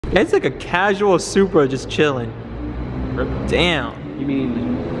It's like a casual Supra just chilling. Damn. You mean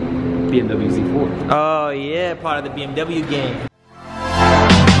BMW Z4? Oh yeah, part of the BMW game.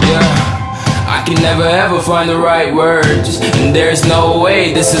 I can never ever find the right words, and there's no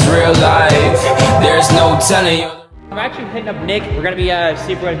way this is real life. There's no telling you. I'm actually hitting up Nick. We're gonna be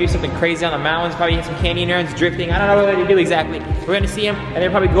see if we're gonna do something crazy on the mountains. Probably hit some canyon runs, drifting. I don't know what we're gonna do exactly. We're gonna see him and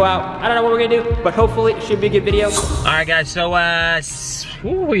then probably go out. I don't know what we're gonna do, but hopefully it should be a good video. All right, guys. So where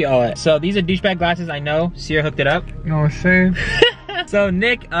we all at? So these are douchebag glasses. I know. Sierra hooked it up. You know what I'm saying? So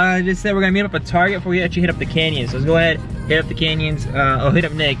Nick just said we're gonna meet up at Target before we actually hit up the canyons. So let's go ahead, hit up the canyons. I'll hit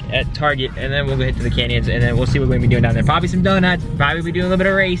up Nick at Target, and then we'll go hit to the canyons, and then we'll see what we're gonna be doing down there. Probably some donuts. Probably be doing a little bit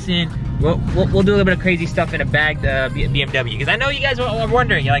of racing. We'll do a little bit of crazy stuff in a bagged BMW. Because I know you guys are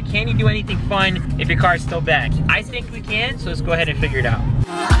wondering, like, can you do anything fun if your car's still bagged? I think we can. So let's go ahead and figure it out.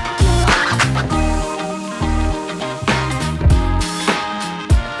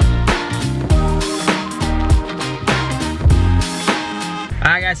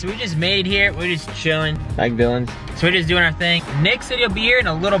 Alright guys, so we just made it here. We're just chilling like villains. So we're just doing our thing. Nick said he'll be here in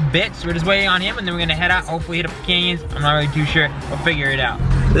a little bit, so we're just waiting on him, and then we're gonna head out, hopefully hit up the canyons. I'm not really too sure. We'll figure it out.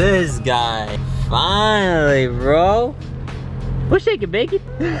 This guy. Finally, bro. What's shaking, bacon?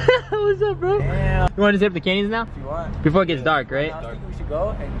 What's up, bro? Damn. You want to hit up the canyons now? If you want. Before it gets dark, right? I think we should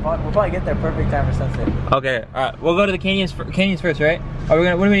go, and we'll probably get there perfect time for sunset. Okay, alright. We'll go to the canyons first, right? What are we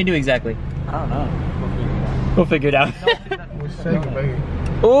gonna do exactly? I don't know. We'll figure it out.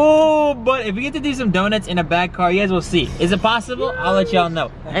 Oh, but if we get to do some donuts in a bag car, you guys will see. Is it possible? I'll let y'all know.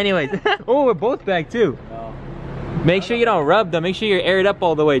 Anyways, oh, we're both bagged too. No. Make sure you don't rub though. Make sure you're aired up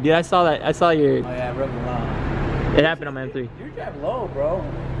all the way, dude. I saw that. I saw your. Oh yeah, I rubbed them low. It happened on my M3. You drive low, bro.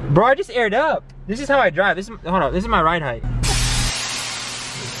 Bro, I just aired up. This is how I drive. This is hold on. This is my ride height.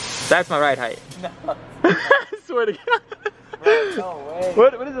 That's my ride height. No. I swear to God. Bro, no way.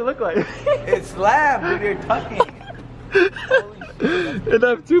 What does it look like? It's slab, dude. You're tucking. Holy shit. And I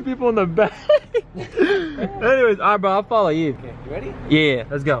have two people in the back. Anyways, alright, bro. I'll follow you. Okay, you ready? Yeah,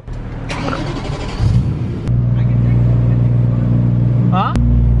 let's go. Huh?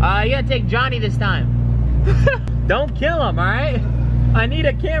 You gotta take Johnny this time. Don't kill him, alright? I need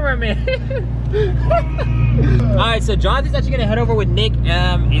a cameraman. Alright, so Jonathan's actually gonna head over with Nick.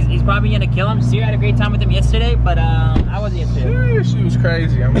 He's probably gonna kill him. Sierra had a great time with him yesterday, but I wasn't yesterday. Yeah, she was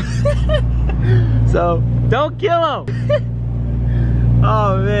crazy. I mean. So, don't kill him.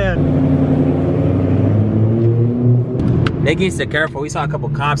 Oh, man. Nick needs to be careful. We saw a couple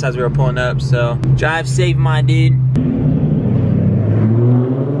cops as we were pulling up, so drive safe, my dude.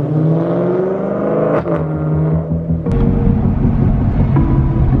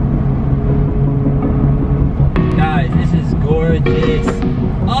 Guys, this is gorgeous.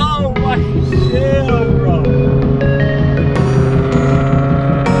 Oh my shit, bro.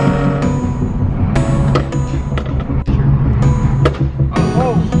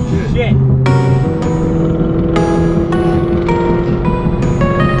 Oh shit.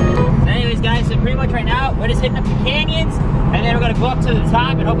 Anyways, guys, so pretty much right now we're just hitting up the canyons, and then we're gonna go up to the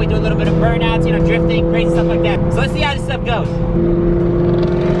top and hopefully do a little bit of burnouts, you know, drifting, crazy stuff like that. So let's see how this stuff goes.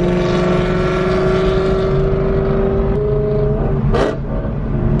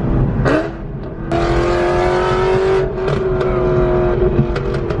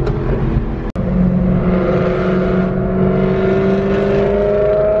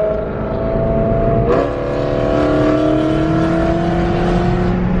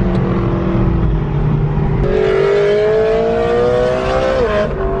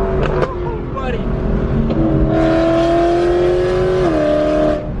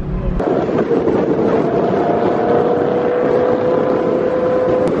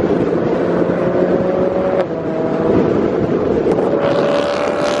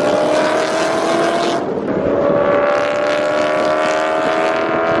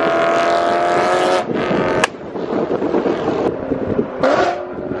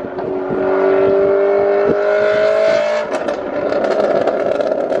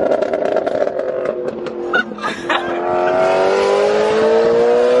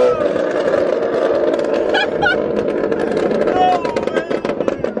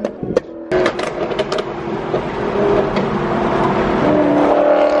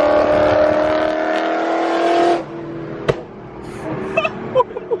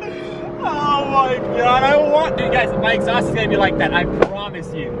 Dude, guys, my exhaust is gonna be like that, I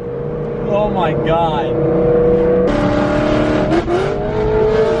promise you. Oh my god.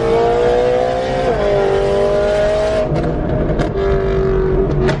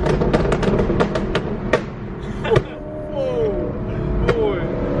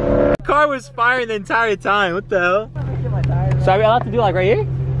 The car was firing the entire time. What the hell? So are we allowed to do like right here?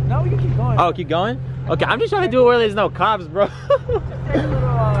 No, we can keep going. Oh, keep going? Okay, I'm just trying to do it where there's no cops, bro.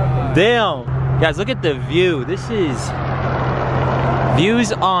 Damn. Guys, look at the view. This is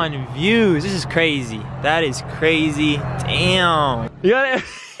views on views. This is crazy. That is crazy. Damn. You got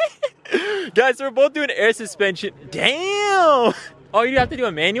it? Guys, so we're both doing air suspension. Damn. Oh, you have to do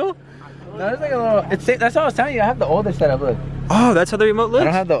a manual? No, it's like a little. That's what I was telling you. I have the older setup. Look. Oh, that's how the remote looks?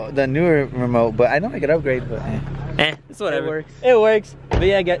 I don't have the newer remote, but I know I could upgrade. But it's whatever. It works. It works. But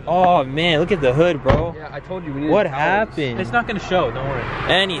yeah, oh man, look at the hood, bro. Yeah, I told you we needed What towels. happened? It's not gonna show, don't worry.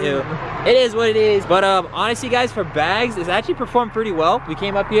 Anywho, it is what it is. But honestly, guys, for bags, it's actually performed pretty well. We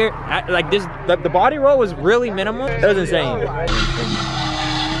came up here, like this, the body roll was really minimal. It was insane.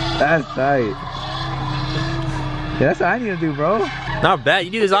 that's tight. Yeah, that's what I need to do, bro. Not bad.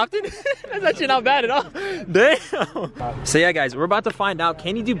 You do this often? That's actually not bad at all. Damn. So yeah, guys, we're about to find out.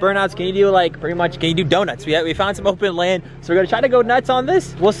 Can you do burnouts? Can you do like pretty much? Can you do donuts? We found some open land, so we're gonna try to go nuts on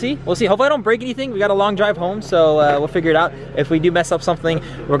this. We'll see. We'll see. Hopefully I don't break anything. We got a long drive home, so we'll figure it out. If we do mess up something,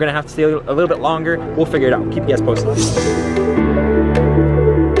 we're gonna have to stay a little bit longer. We'll figure it out. Keep you guys posted.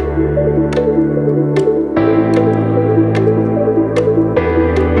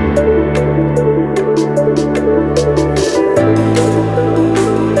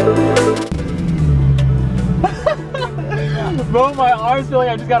 Bro, my arms feel like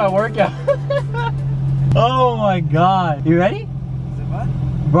I just got a workout. Oh my god. You ready? Is it fun?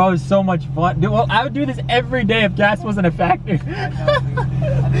 Bro, it's so much fun. Dude, well, I would do this every day if gas wasn't a factor. I think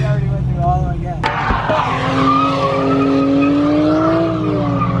I already went through all of again.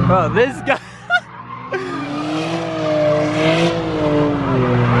 Bro, this guy.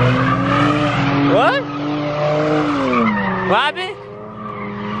 What? What happened?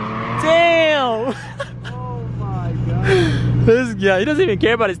 Damn. This guy, he doesn't even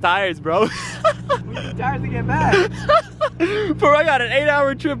care about his tires, bro. We need tires to get back. Bro, I got an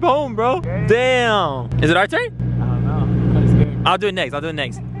 8-hour trip home, bro. Okay. Damn. Is it our turn? I don't know. I'm scared. I'll do it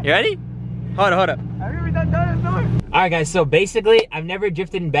next. You ready? Hold up. Have you ever done donuts, Nour? All right, guys. So basically, I've never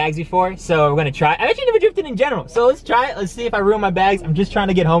drifted in bags before, so we're gonna try. I've actually never drifted in general, so let's try it. Let's see if I ruin my bags. I'm just trying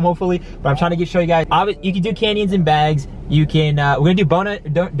to get home, hopefully, but I'm trying to show you guys. You can do canyons in bags. You can. We're gonna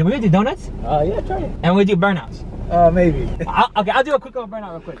do we're gonna do donuts. Yeah, try it. And we're gonna do burnouts. Maybe. Okay, I'll do a quick little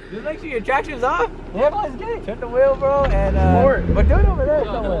burnout real quick. Just make sure your traction's off. Yeah, bro, let's get it. Turn the wheel, bro, and but do it over there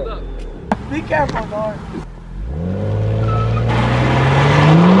somewhere. Be careful, Nour.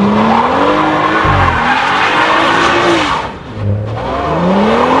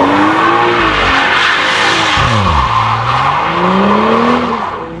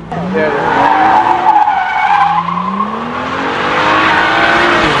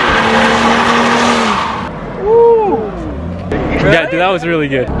 Yeah, dude, that was really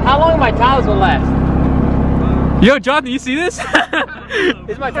good. How long my tires will last? Yo, Jonathan, you see this?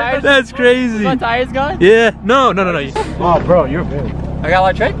 Is my tires? That's crazy. Is my tires gone? Yeah. No. Oh, bro, you're good. I got a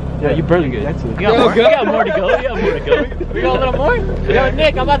lot of tread? Yeah, you barely good. That's it. We got more to go. We got more to go. We got a little more? Yo,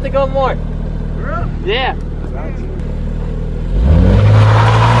 Nick, I'm about to go more. Yeah.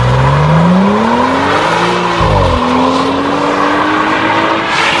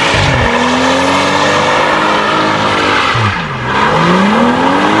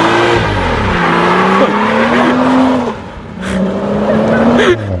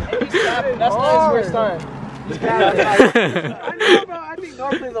 That's not his first time. I know, bro. I think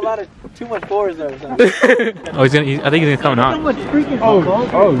Nour plays a lot of too much fours there or something. Oh, I think he's gonna come out. What? Come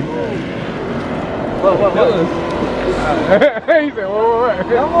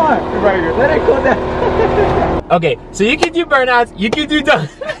on. Let it go down. Okay, so you can do burnouts, you can do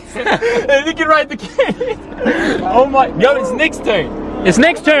donuts, and you can ride the cane. Oh my, yo, it's Nick's turn. It's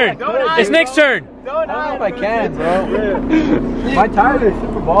Nick's turn. It's Nick's turn. I don't know if I can, bro. My tires are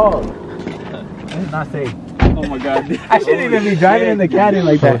super bald. That's not safe. Oh my god. I shouldn't even be driving in the canyon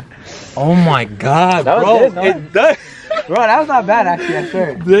like that. Oh my god, That was bro. good, no? Bro, that was not bad actually, I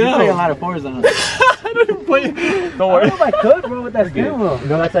swear. You play a lot of fours on it. I don't play. Don't I worry. don't know if I could, bro, with that steering wheel.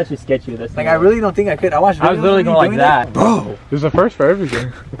 No, that's actually sketchy. That's Like, I really don't think I could. I was literally going like that. Bro. There's a first for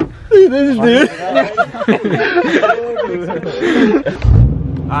everything. This dude.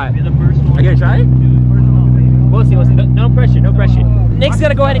 Alright. Are you gonna try it? We'll see. No pressure, no pressure. Nick's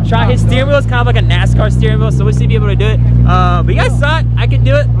gonna go ahead and try his steering wheel. It's kind of like a NASCAR steering wheel, so we'll see if he's able to do it. But you guys saw it. I can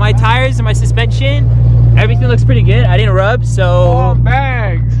do it. My tires and my suspension, everything looks pretty good. I didn't rub, so.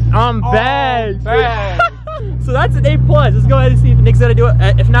 Bags. Bags. So that's an A+. Let's go ahead and see if Nick's gonna do it.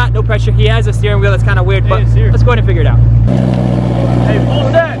 If not, no pressure. He has a steering wheel that's kind of weird, but let's go ahead and figure it out. Hey,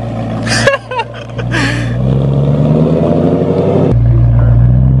 pull that.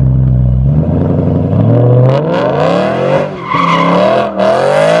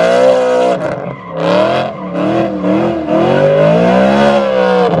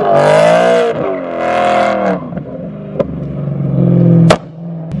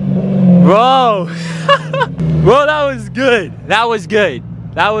 was good.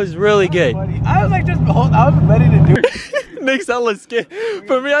 That was really good. I was like just I was ready to do it. Nick's hella scared.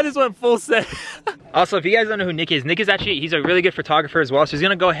 For me, I just went full set. Also, if you guys don't know who Nick is actually, he's a really good photographer as well. So he's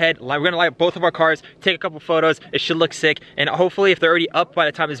gonna go ahead, we're gonna light up both of our cars, take a couple photos. It should look sick. And hopefully if they're already up by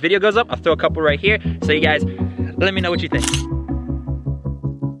the time this video goes up, I'll throw a couple right here. So you guys, let me know what you think.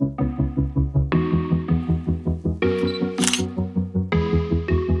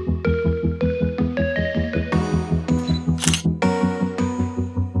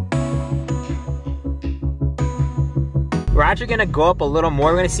 We're actually gonna go up a little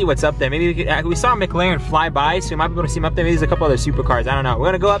more. We're gonna see what's up there. Maybe we saw a McLaren fly by, so we might be able to see him up there. Maybe there's a couple other supercars. I don't know. We're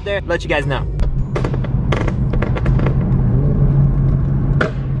gonna go up there, let you guys know.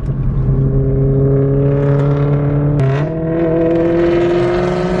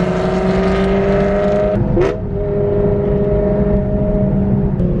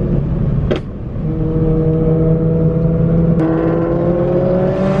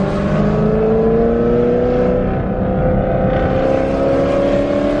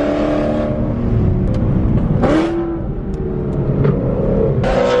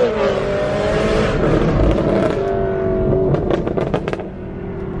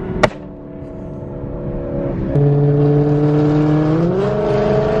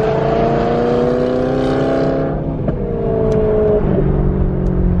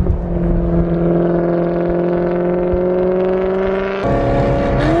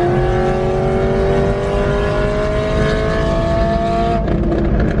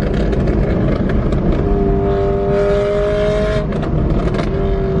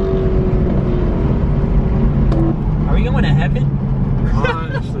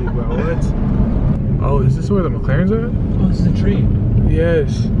 Honestly, bro, what? Oh, is this where the McLaren's at? Oh, this is a tree.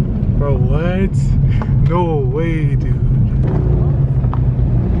 Yes. Bro, what? No way, dude.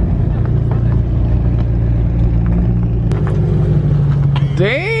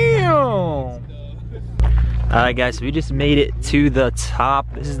 Damn! Alright guys, so we just made it to the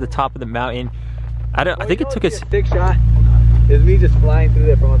top. This is the top of the mountain. I think it took us... Sick shot. It's me just flying through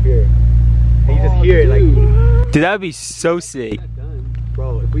there from up here. And you just hear it like... Dude, that would be so sick.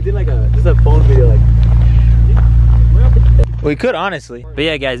 Bro, if we did like just a phone video like... We could honestly. But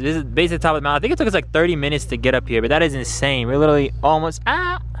yeah guys, this is basically the top of the mountain. I think it took us like 30 minutes to get up here, but that is insane. We're literally almost...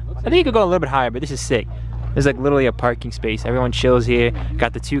 I think you could go a little bit higher, but this is sick. There's like literally a parking space. Everyone chills here.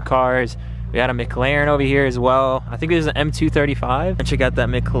 Got the 2 cars. We got a McLaren over here as well. I think this is an M235. And check out that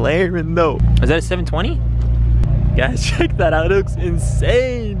McLaren though. Is that a 720? Guys, check that out. It looks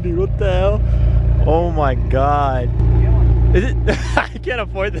insane, dude. What the hell? Oh my god. Is it? I can't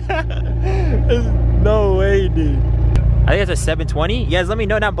afford that. There's no way, dude. I think it's a 720. You guys, let me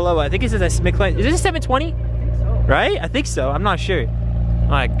know down below. I think this is a McLaren. Is this a 720? Right? I think so. I'm not sure.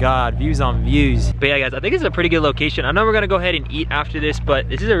 My god, views on views. But yeah guys, I think this is a pretty good location. I know we're gonna go ahead and eat after this, but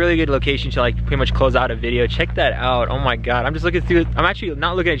this is a really good location to like pretty much close out a video. Check that out. Oh my god, I'm just looking through. I'm actually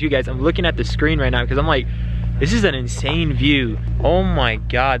not looking at you guys. I'm looking at the screen right now because I'm like, this is an insane view. Oh my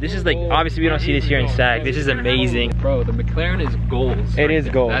god, this is like, obviously we don't see this here in SAC. This is amazing. Bro, the McLaren is goals. It is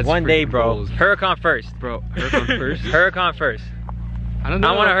gold. One day, bro. Goals. Huracan first. Bro, Huracan first? Huracan first. I don't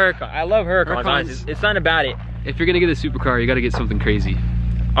know. I want a Huracan. I love Huracans, honestly. It's not about it. If you're gonna get a supercar, you gotta get something crazy.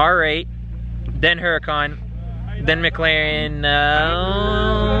 R8, then Huracan, then McLaren.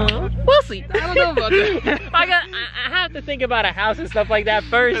 We'll see. I don't know about that. I have to think about a house and stuff like that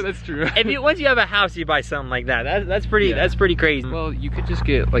first. Yeah, that's true. Once you have a house, you buy something like that. That's pretty crazy. Well, you could just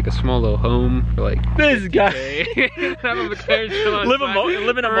get like a small little home for like this guy. Have a McLaren chill on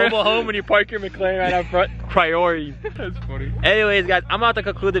live in a mobile home when you park your McLaren right out front. Priority. That's funny. Anyways, guys, I'm about to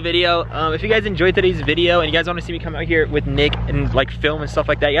conclude the video. If you guys enjoyed today's video and you guys want to see me come out here with Nick and like film and stuff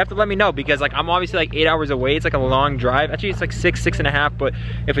like that, you have to let me know because like I'm obviously like 8 hours away. It's like a long drive. Actually, it's like 6.5, but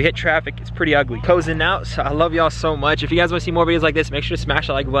if we hit traffic, it's pretty ugly. Closing out, so I love y'all so much. If you guys want to see more videos like this, make sure to smash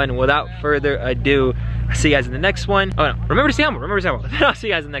the like button. Without further ado, I'll see you guys in the next one. Oh no, remember to stay humble, I'll see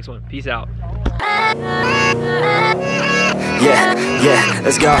you guys in the next one. Peace out. Yeah,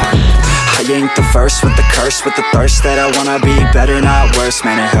 let's go. I ain't the first with the curse, with the thirst that I wanna be better, not worse,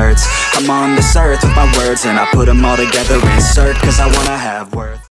 man it hurts. I'm on this earth with my words and I put them all together, insert, cause I wanna have worth.